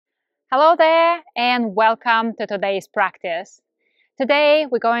Hello there and welcome to today's practice. Today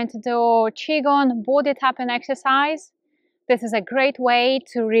we're going to do Qigong body tapping exercise. This is a great way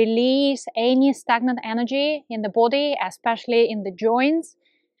to release any stagnant energy in the body, especially in the joints.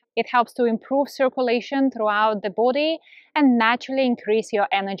 It helps to improve circulation throughout the body and naturally increase your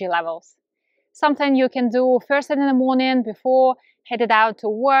energy levels. Something you can do first thing in the morning before headed out to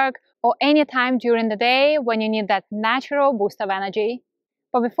work or any time during the day when you need that natural boost of energy.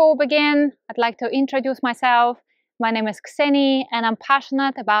 But before we begin, I'd like to introduce myself. My name is Kseny and I'm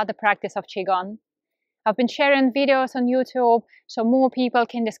passionate about the practice of Qigong. I've been sharing videos on YouTube so more people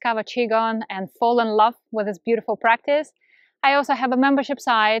can discover Qigong and fall in love with this beautiful practice. I also have a membership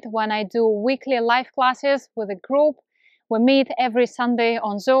site when I do weekly live classes with a group. We meet every Sunday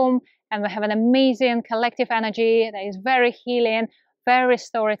on Zoom and we have an amazing collective energy that is very healing, very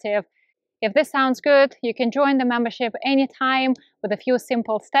restorative. If this sounds good, you can join the membership anytime with a few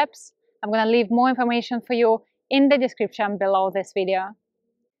simple steps. I'm going to leave more information for you in the description below this video.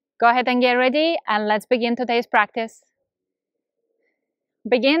 Go ahead and get ready and let's begin today's practice.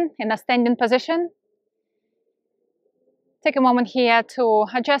 Begin in a standing position. Take a moment here to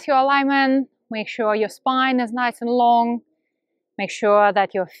adjust your alignment. Make sure your spine is nice and long. Make sure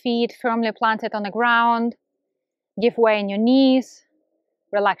that your feet firmly planted on the ground. Give way in your knees.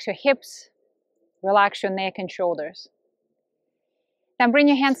 Relax your hips. Relax your neck and shoulders. Then bring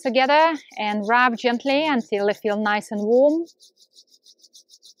your hands together and rub gently until they feel nice and warm.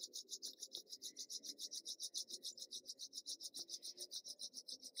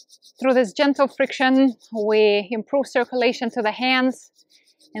 Through this gentle friction, we improve circulation to the hands,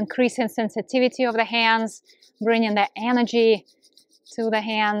 increasing sensitivity of the hands, bringing the energy to the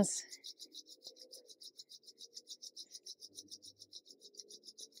hands.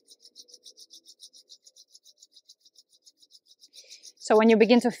 So when you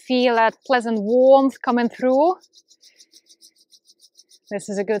begin to feel that pleasant warmth coming through, this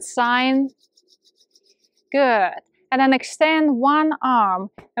is a good sign. Good. And then extend one arm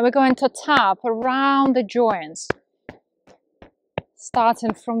and we're going to tap around the joints.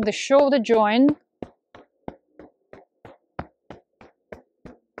 Starting from the shoulder joint.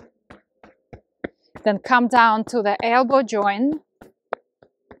 Then come down to the elbow joint.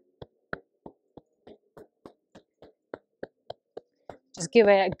 Just give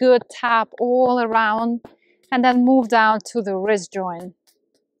it a good tap all around and then move down to the wrist joint.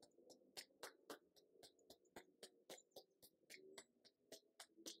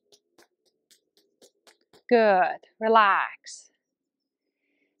 Good. Relax.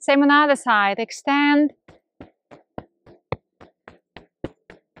 Same on the other side. Extend.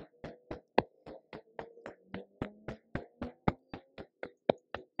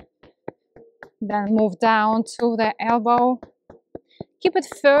 Then move down to the elbow. Keep it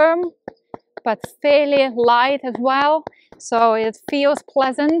firm, but fairly light as well, so it feels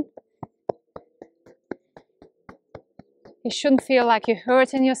pleasant. You shouldn't feel like you're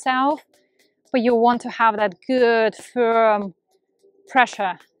hurting yourself, but you want to have that good, firm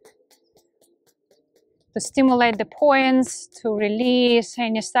pressure to stimulate the points, to release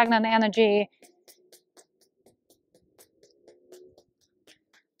any stagnant energy.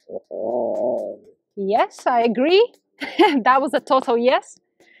 Yes, I agree. That was a total yes.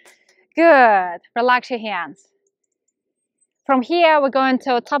 Good. Relax your hands. From here, we're going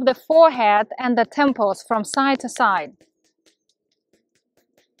to tap the forehead and the temples from side to side.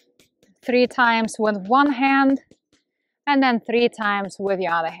 3 times with one hand and then 3 times with the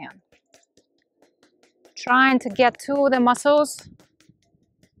other hand. Trying to get to the muscles.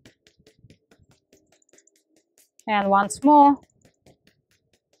 And once more.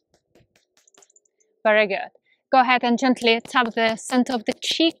 Very good. Go ahead and gently tap the center of the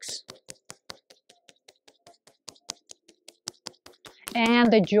cheeks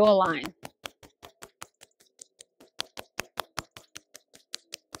and the jawline.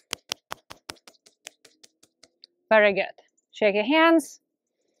 Very good. Shake your hands.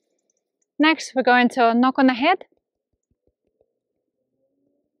 Next, we're going to knock on the head.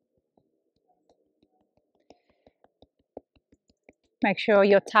 Make sure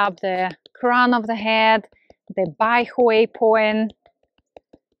you tap the crown of the head, the Bai Hui point,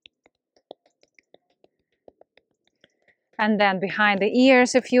 and then behind the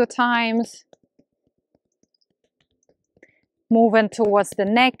ears a few times, moving towards the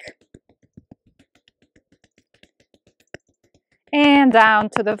neck, and down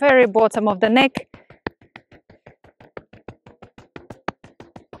to the very bottom of the neck.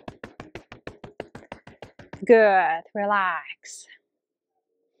 Good, relax.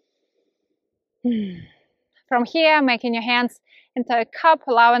 From here, making your hands into a cup,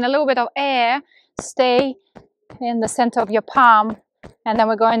 allowing a little bit of air stay in the center of your palm. And then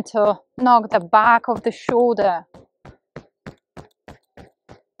we're going to knock the back of the shoulder.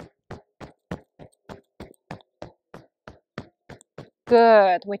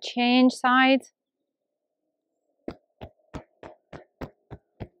 Good. We change sides.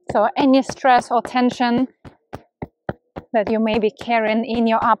 So any stress or tension that you may be carrying in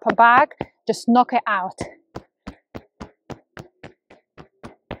your upper back, just knock it out.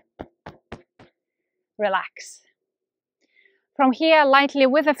 Relax. From here, lightly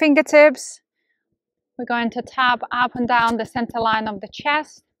with the fingertips, we're going to tap up and down the center line of the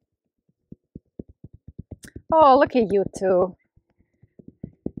chest. Oh, look at you two.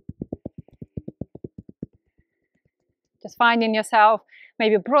 Just finding yourself,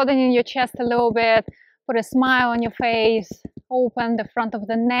 maybe broadening your chest a little bit, put a smile on your face, open the front of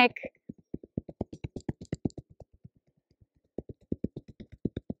the neck.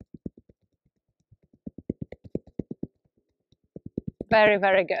 Very,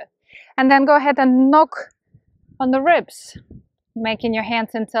 very good. And then go ahead and knock on the ribs, making your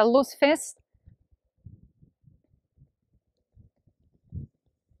hands into a loose fist.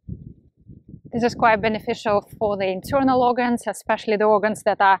 This is quite beneficial for the internal organs, especially the organs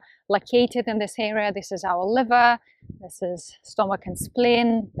that are located in this area. This is our liver, this is stomach and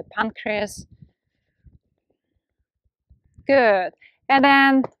spleen, the pancreas. Good. And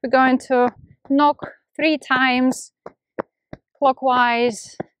then we're going to knock 3 times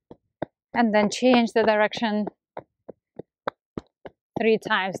clockwise and then change the direction 3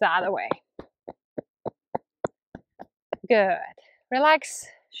 times the other way. Good. Relax,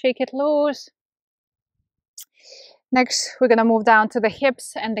 shake it loose. Next, we're going to move down to the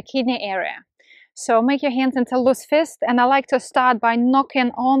hips and the kidney area. So make your hands into a loose fist, and I like to start by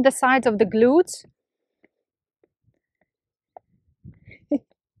knocking on the sides of the glutes.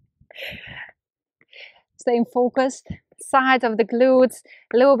 Staying focused. Sides of the glutes,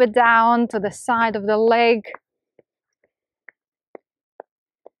 a little bit down to the side of the leg.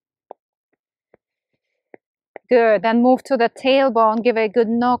 Good. Then move to the tailbone, give it a good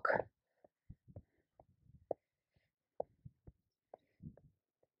knock.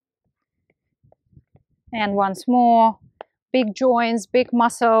 And once more, big joints, big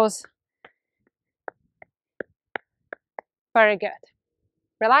muscles. Very good.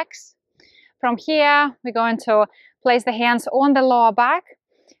 Relax. From here, we're going to place the hands on the lower back.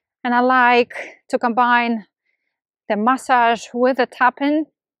 And I like to combine the massage with the tapping.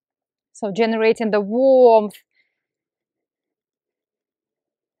 So generating the warmth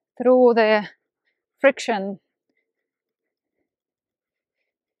through the friction.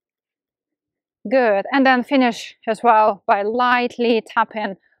 Good. And then finish as well by lightly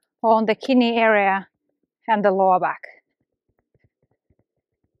tapping on the kidney area and the lower back.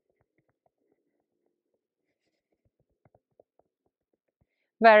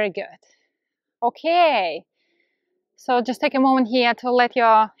 Very good. Okay. So just take a moment here to let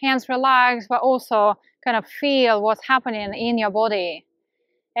your hands relax, but also kind of feel what's happening in your body.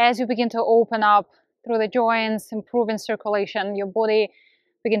 As you begin to open up through the joints, improving circulation, your body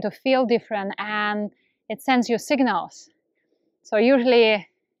begin to feel different and it sends you signals. So usually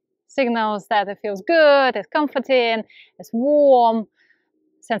signals that it feels good, it's comforting, it's warm,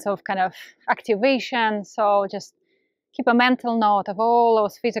 sense of kind of activation. So just keep a mental note of all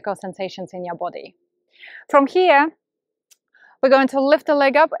those physical sensations in your body. From here, we're going to lift the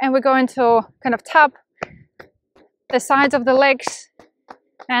leg up and we're going to kind of tap the sides of the legs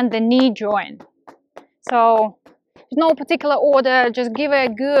and the knee joint. So no particular order, just give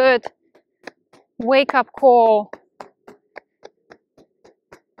it a good wake-up call.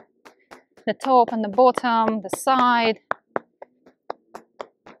 The top and the bottom, the side.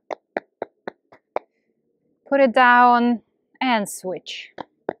 Put it down and switch.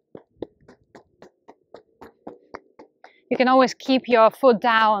 You can always keep your foot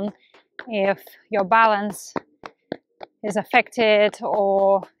down if your balance is affected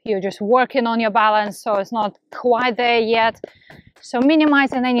or you're just working on your balance, so it's not quite there yet. So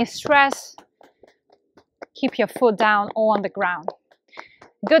minimizing any stress, keep your foot down on the ground.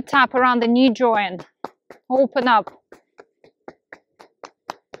 Good tap around the knee joint. Open up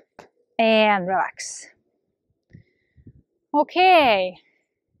and relax. Okay.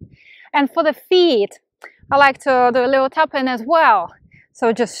 And for the feet, I like to do a little tapping as well.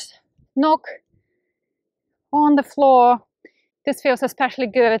 So just knock on the floor. This feels especially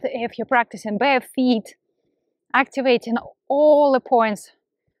good if you're practicing bare feet, activating all the points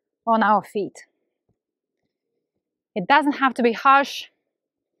on our feet. It doesn't have to be harsh.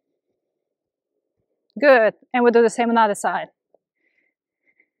 Good. And we'll do the same on the other side.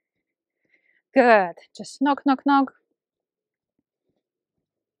 Good. Just knock, knock, knock.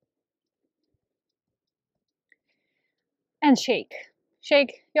 And shake.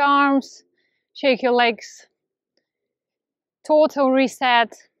 Shake your arms, shake your legs. Total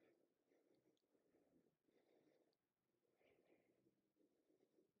reset.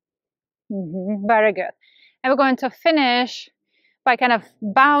 Very good. And we're going to finish by kind of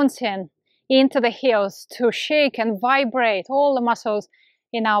bouncing into the heels to shake and vibrate all the muscles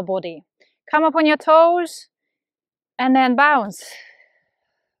in our body. Come up on your toes and then bounce.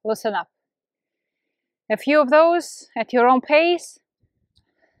 Loosen up. A few of those at your own pace.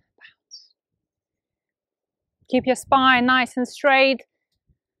 Bounce. Keep your spine nice and straight.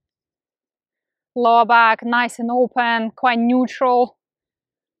 Lower back nice and open, quite neutral.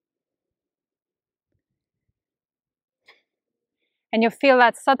 And you feel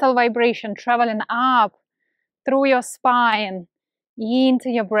that subtle vibration traveling up through your spine, into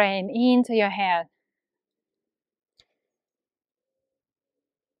your brain, into your head.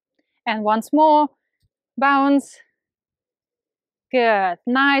 And once more, bounce. Good.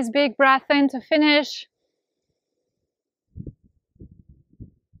 Nice big breath in to finish.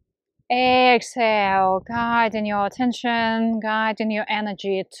 Exhale, guiding your attention, guiding your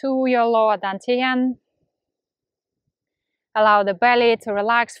energy to your lower dantian. Allow the belly to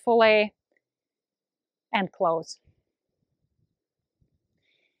relax fully and close.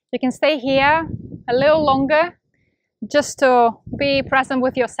 You can stay here a little longer just to be present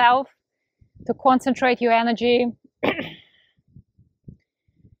with yourself, to concentrate your energy, to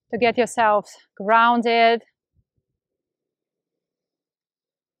get yourself grounded.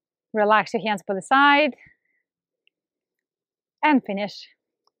 Relax your hands by the side and finish.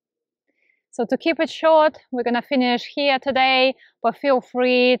 So to keep it short, we're going to finish here today, but feel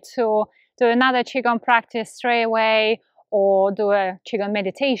free to do another Qigong practice straight away, or do a Qigong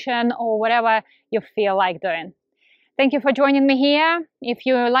meditation, or whatever you feel like doing. Thank you for joining me here. If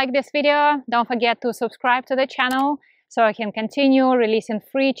you like this video, don't forget to subscribe to the channel so I can continue releasing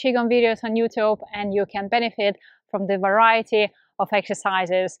free Qigong videos on YouTube, and you can benefit from the variety of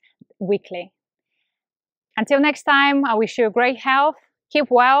exercises weekly. Until next time, I wish you great health, keep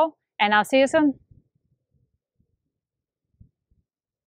well, and I'll see you soon.